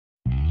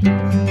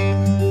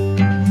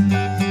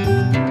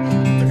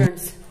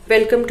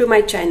Welcome to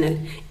my channel.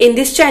 In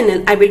this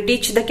channel, I will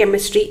teach the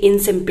chemistry in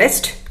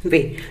simplest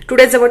way.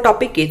 Today's our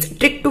topic is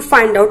trick to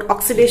find out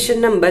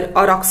oxidation number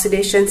or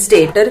oxidation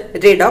state after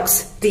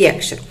redox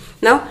reaction.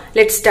 Now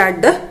let's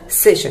start the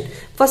session.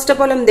 First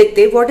of all, हम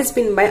देखते हैं what is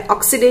meant by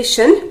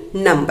oxidation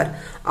number.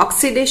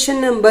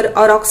 Oxidation number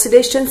or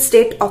oxidation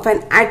state of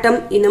an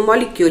atom in a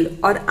molecule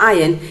or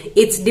ion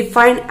is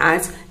defined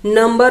as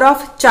number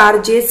of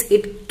charges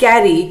it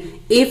carry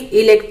if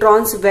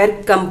electrons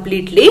were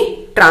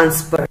completely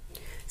transferred.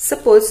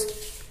 Suppose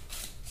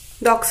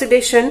the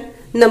oxidation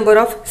number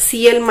of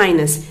Cl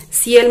minus.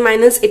 Cl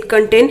minus, it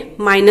contain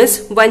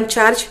minus 1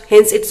 charge,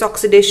 hence its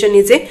oxidation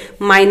is a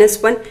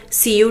minus 1.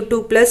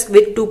 Cu2 plus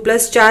with 2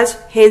 plus charge,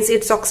 hence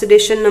its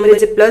oxidation number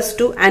is a plus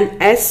 2,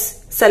 and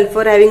S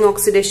sulfur having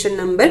oxidation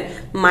number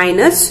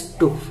minus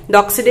 2. The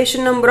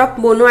oxidation number of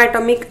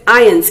monoatomic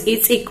ions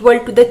is equal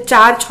to the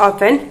charge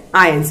of an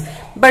ions.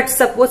 But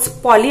suppose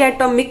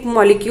polyatomic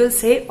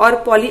molecules है और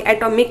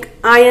polyatomic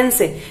ions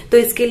है, तो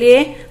इसके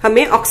लिए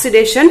हमें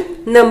oxidation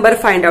number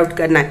find out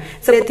करना है.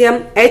 सबसे हम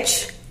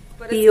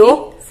HPO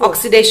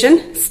oxidation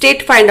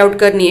state find out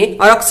करनी है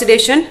और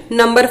ऑक्सीडेशन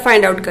नंबर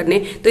फाइंड आउट करने.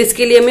 तो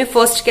इसके लिए हमें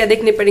फर्स्ट क्या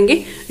देखने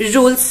पड़ेंगे,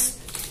 रूल्स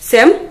से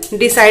हम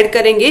डिसाइड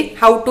करेंगे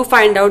how to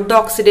find out the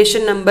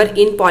oxidation number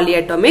in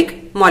polyatomic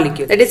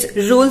molecule. That is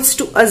rules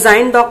to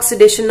assign the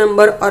oxidation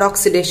number or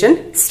oxidation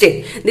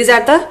state. These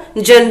are the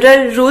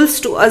general rules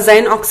to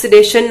assign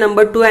oxidation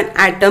number to an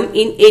atom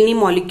in any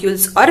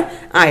molecules or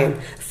ion.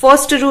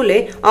 First rule है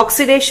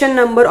oxidation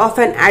number of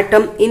an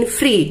atom in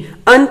free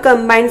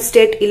uncombined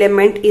state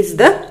element is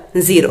the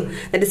 0.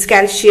 That is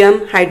calcium,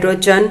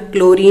 hydrogen,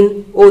 chlorine,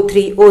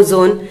 O3,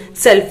 ozone,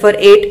 sulfur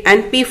 8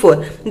 and P4.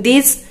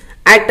 These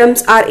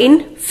atoms are in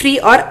free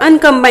or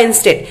uncombined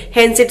state,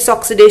 hence its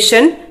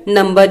oxidation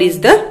number is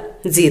the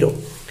 0.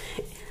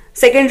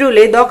 Second rule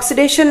है the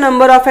oxidation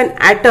number of an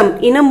atom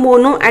in a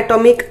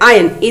monoatomic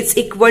ion is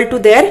equal to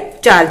their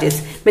charges.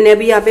 मैंने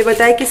अभी यहाँ पे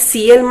बताया कि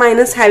Cl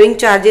minus having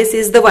charges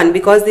is the one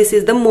because this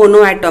is the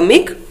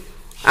monoatomic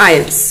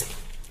ions.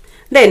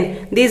 Then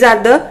these are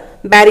the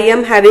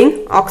barium having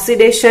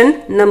oxidation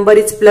number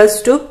is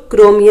plus 2,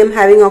 chromium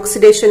having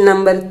oxidation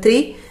number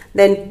 3,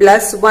 then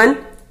plus 1,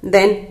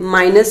 then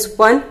minus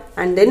 1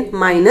 and then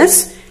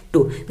minus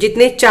 2.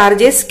 जितने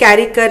charges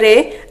carry कर रहे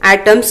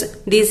atoms,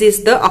 this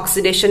is the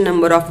oxidation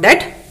number of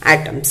that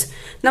atoms.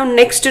 Now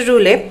next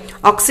rule है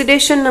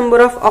oxidation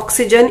number of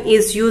oxygen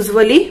is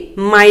usually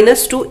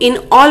 -2 in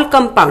all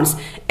compounds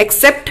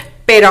accept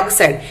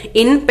peroxide.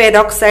 In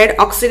peroxide,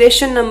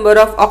 oxidation number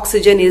of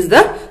oxygen is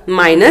the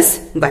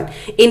 -1.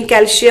 In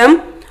calcium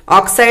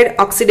oxide,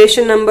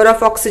 oxidation number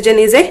of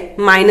oxygen is a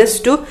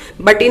 -2,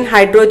 but in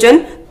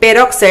hydrogen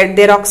peroxide,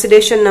 their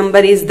oxidation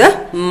number is the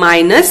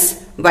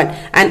 -1,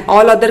 and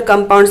all other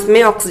compounds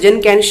में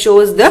oxygen can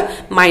shows the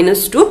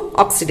 -2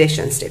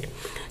 oxidation state.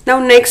 Now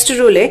next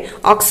rule है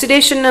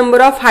oxidation number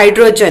of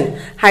hydrogen.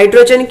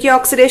 Hydrogen की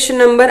oxidation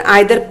number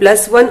either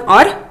 +1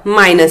 or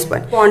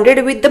 -1. Bonded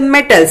with the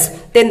metals,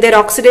 then their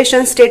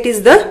oxidation state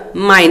is the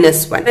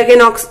 -1.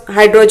 Again,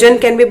 hydrogen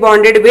can be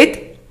bonded with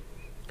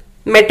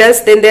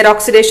metals, then their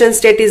oxidation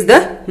state is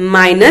the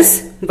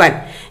 -1.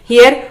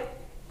 Here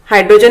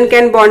hydrogen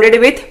can bonded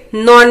with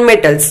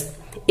non-metals.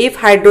 If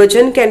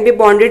hydrogen can be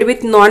bonded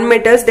with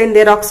non-metals, then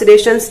their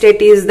oxidation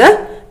state is the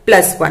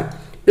 +1.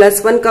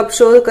 +1 कब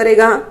show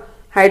करेगा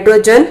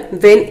hydrogen,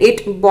 when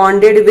it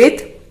bonded with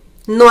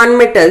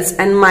non-metals,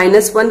 and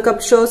 -1 कब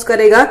show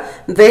करेगा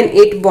when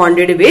it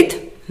bonded with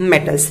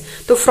metals.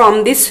 So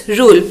from this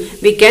rule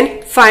we can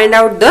find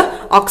out the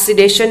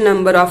oxidation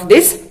number of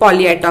this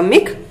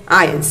polyatomic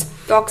ions.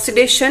 The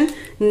oxidation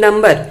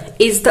number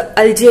is the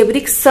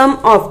algebraic sum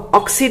of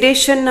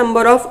oxidation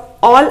number of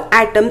all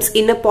atoms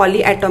in a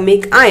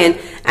polyatomic ion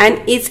and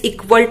is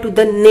equal to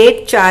the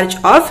net charge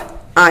of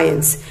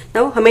ions.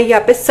 Now हमें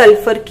यहाँ पे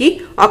sulphur की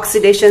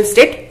oxidation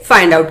state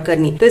find out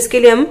करनी, तो इसके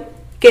लिए हम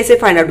कैसे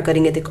फाइंड आउट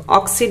करेंगे, देखो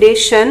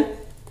oxidation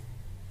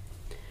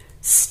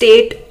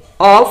state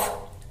of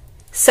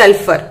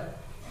sulphur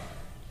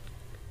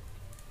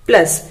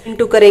plus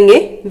into करेंगे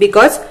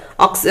बिकॉज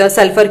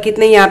सल्फर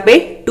कितने यहाँ पे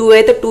 2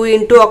 है, तो 2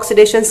 into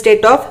oxidation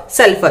state of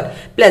sulphur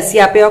plus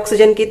यहाँ पे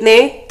ऑक्सीजन कितने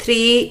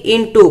 3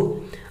 into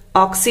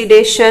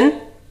oxidation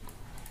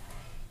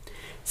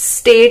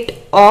state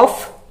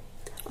of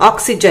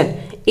oxygen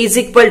is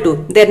equal to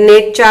their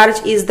net charge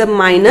is the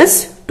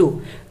 -2.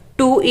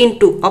 2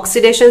 into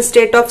oxidation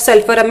state of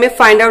sulfur हमें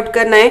find out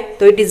करना है,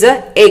 तो it is a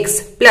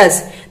X plus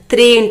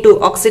 3 into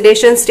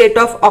oxidation state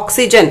of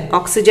oxygen.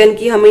 Oxygen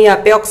की हमें यहाँ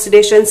पे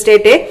oxidation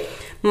state है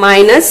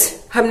minus.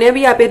 हमने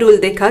अभी यहाँ पे रूल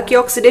देखा कि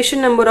oxidation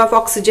number of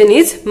oxygen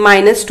is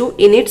 -2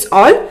 in its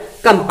all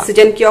compound.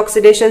 Oxygen की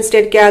ऑक्सीडेशन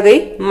स्टेट क्या आ गई,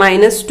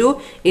 -2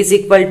 is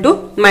equal to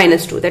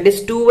 -2, that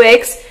is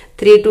 2x.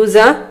 3 2s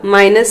are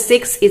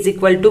 -6 is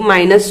equal to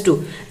 -2.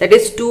 That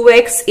is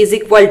 2x is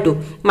equal to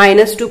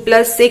 -2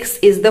 plus 6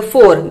 is the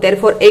 4.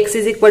 Therefore x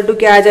is equal to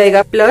क्या आ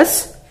जाएगा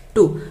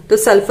 +2. तो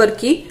sulphur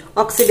की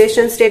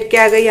oxidation state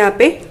क्या आ गई यहाँ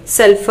पे,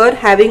 sulphur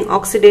having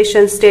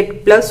oxidation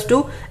state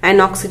 +2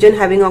 and oxygen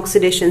having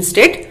oxidation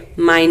state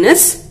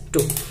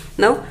 -2।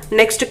 Now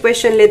next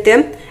question लेते हैं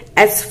हम,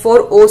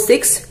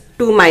 S4O6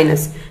 2-,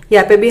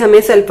 यहाँ पे भी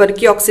हमें सल्फर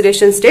की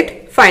ऑक्सीडेशन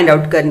स्टेट फाइंड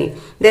आउट करनी।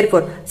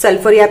 देयरफॉर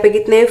सल्फर यहाँ पे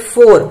कितने,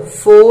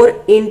 4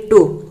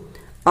 into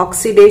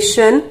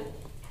oxidation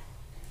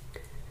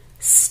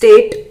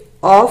state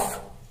of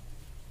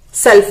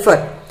sulphur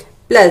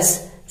plus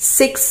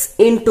 6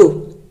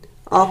 into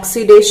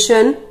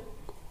oxidation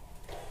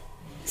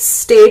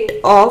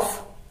state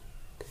of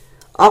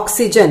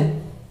oxygen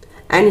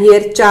and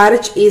here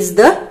charge is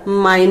the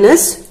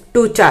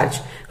 -2 charge.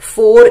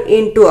 4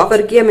 into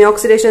अगर की हमें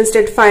ऑक्सीडेशन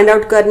स्टेट फाइंड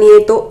आउट करनी है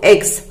तो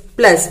x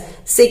plus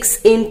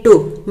 6 into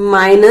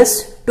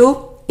 -2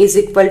 is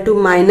equal to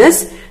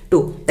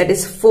 -2, that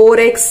is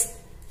 4x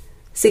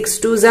 6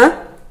 2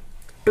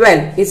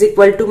 12 is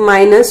equal to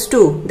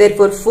 -2.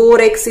 Therefore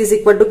 4x is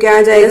equal to क्या आ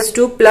जाएगा,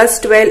 2 plus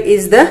 12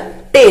 is the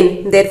 10.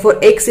 Therefore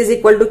x is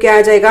equal to क्या आ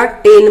जाएगा,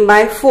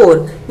 10/4.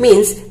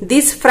 Means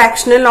this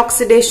fractional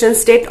oxidation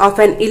state of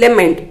an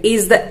element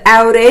is the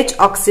average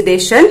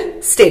oxidation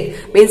state.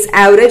 Means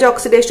average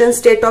oxidation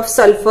state of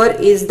sulfur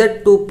is the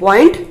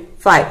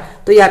 2.5.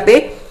 तो यहाँ पे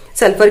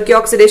sulphur की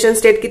oxidation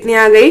state कितनी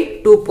आ गई,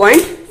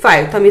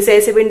 2.5. तो हम इसे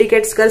ऐसे भी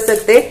इंडिकेट कर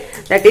सकते,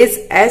 that is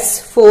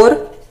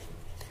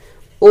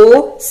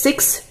S4O6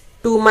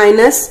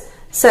 2-,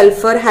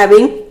 sulfur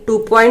having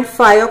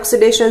 2.5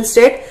 oxidation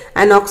state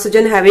and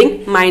oxygen having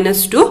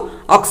 -2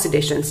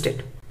 oxidation state.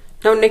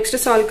 Now next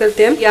solve करते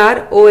हैं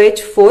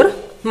CrOH4-.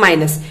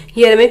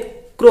 Here हमें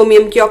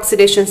क्रोमियम की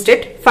ऑक्सीडेशन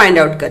स्टेट फाइंड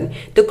आउट करनी।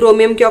 तो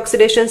क्रोमियम की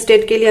ऑक्सीडेशन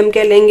स्टेट के लिए हम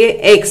क्या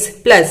लेंगे, x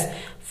प्लस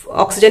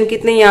ऑक्सीजन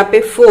कितने यहाँ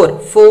पे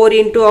 4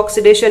 into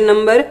oxidation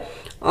number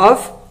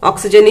of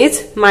oxygen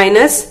is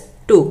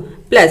 -2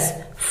 plus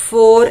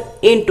 4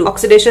 into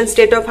oxidation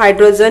state of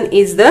hydrogen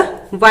is the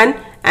 1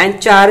 and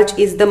charge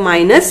is the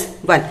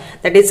 -1,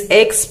 that is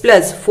x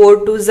plus 4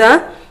 to the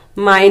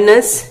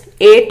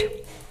 -8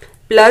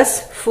 plus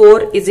 4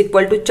 is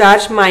equal to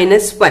charge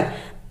 -1.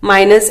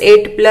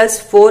 -8 plus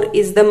 4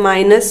 is the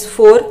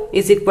 -4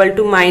 is equal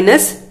to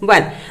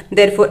 -1.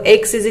 Therefore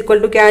x is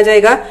equal to क्या आ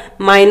जाएगा,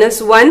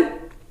 -1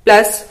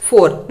 plus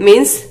 4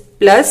 means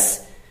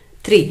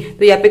 +3.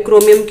 तो यहाँ पे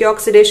chromium की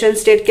oxidation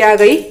state क्या आ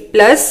गई,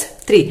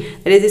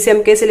 +3. जिसे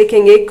हम कैसे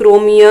लिखेंगे,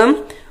 chromium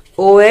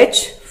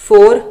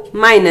OH4-,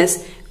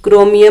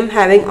 chromium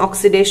having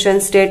oxidation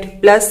state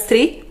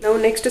 +3. Now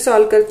next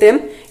solve करते हैं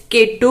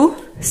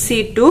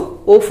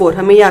K2C2O4.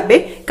 हमें यहाँ पे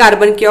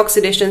कार्बन की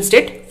ऑक्सीडेशन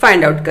स्टेट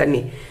फाइंड आउट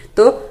करनी।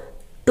 तो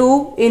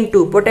 2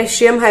 into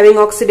potassium having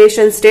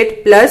oxidation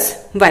state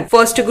 +1,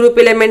 first group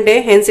element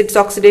है, hence its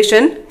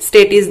oxidation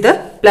state is the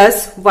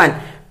 +1.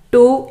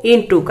 2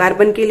 into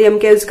carbon के लिए हम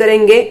क्या यूज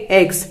करेंगे,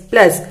 x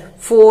plus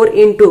 4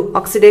 into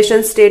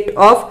oxidation state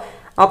of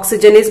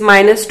oxygen is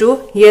 -2,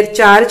 here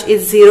charge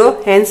is 0,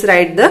 hence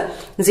right the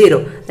 0,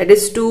 that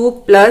is 2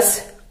 plus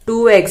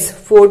 2x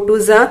 4 to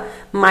the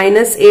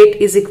 -8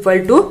 is equal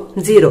to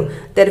 0.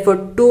 Therefore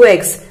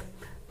 2x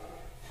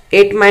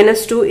 8 minus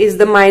 2 is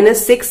the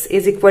 -6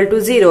 is equal to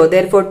 0.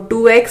 Therefore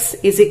 2x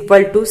is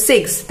equal to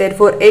 6.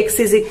 Therefore x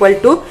is equal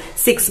to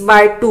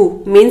 6/2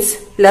 means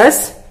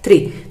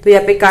 +3. तो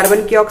यहाँ पे carbon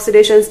की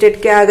oxidation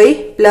state क्या आ गई,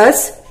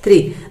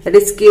 +3, that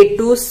is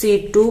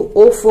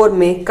K2C2O4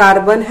 में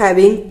carbon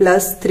having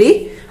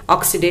 +3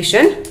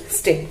 oxidation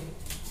state.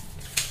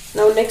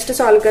 Now next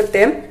solve करते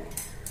हैं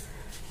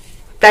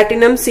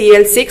platinum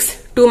Cl6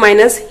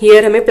 2-,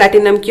 here हमें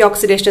प्लैटिनम की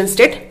ऑक्सीडेशन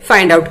स्टेट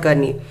फाइंड आउट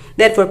करनी।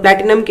 देयरफॉर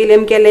प्लैटिनम के लिए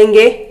हम क्या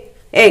लेंगे,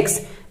 x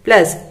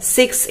plus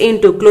 6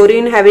 into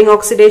chlorine having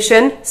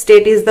oxidation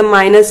state is the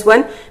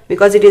 -1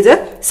 because it is a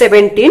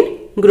 17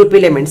 group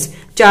elements.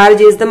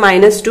 Charge is the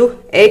 -2.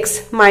 X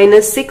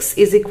 -6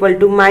 is equal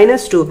to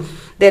 -2.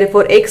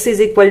 Therefore x is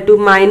equal to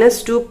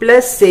 -2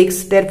 plus 6.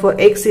 Therefore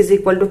x is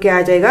equal to क्या आ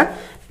जाएगा,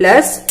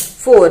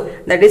 +4.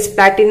 That is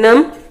platinum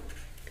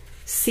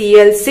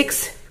Cl6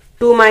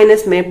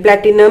 2- में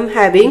platinum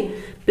having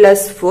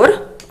 +4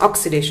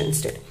 oxidation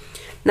state.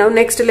 Now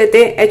next लेते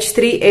हैं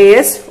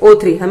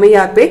H3AsO3. हमें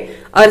यहाँ पे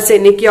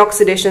arsenic की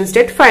oxidation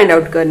state find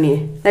out करनी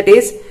है। That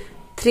is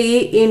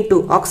 3 into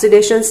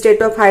oxidation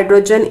state of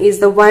hydrogen is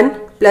the 1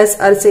 plus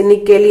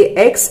arsenic के लिए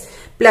x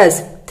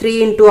plus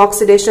 3 into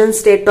oxidation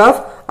state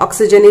of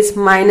oxygen is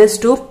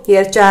 -2,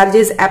 here charge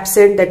is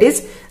absent, that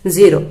is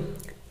 0.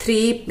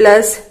 3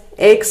 plus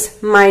x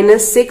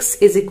 -6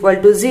 is equal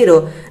to 0.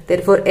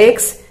 Therefore x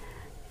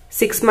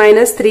 6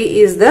 minus 3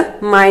 is the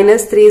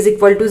 -3 is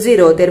equal to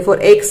 0. Therefore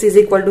x is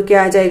equal to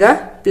क्या आ जाएगा,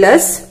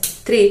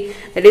 +3.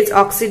 That is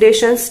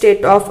oxidation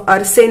state of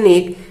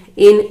arsenic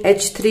in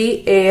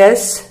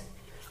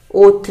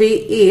H3AsO3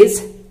 is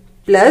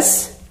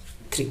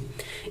 +3.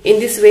 In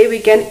this way we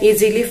can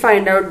easily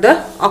find out the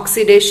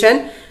oxidation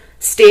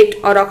state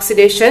or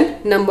oxidation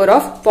number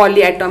of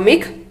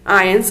polyatomic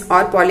ions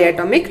or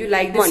polyatomic. If you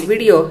like this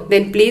video,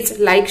 then please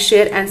like,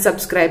 share and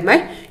subscribe my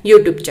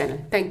YouTube channel.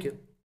 Thank you.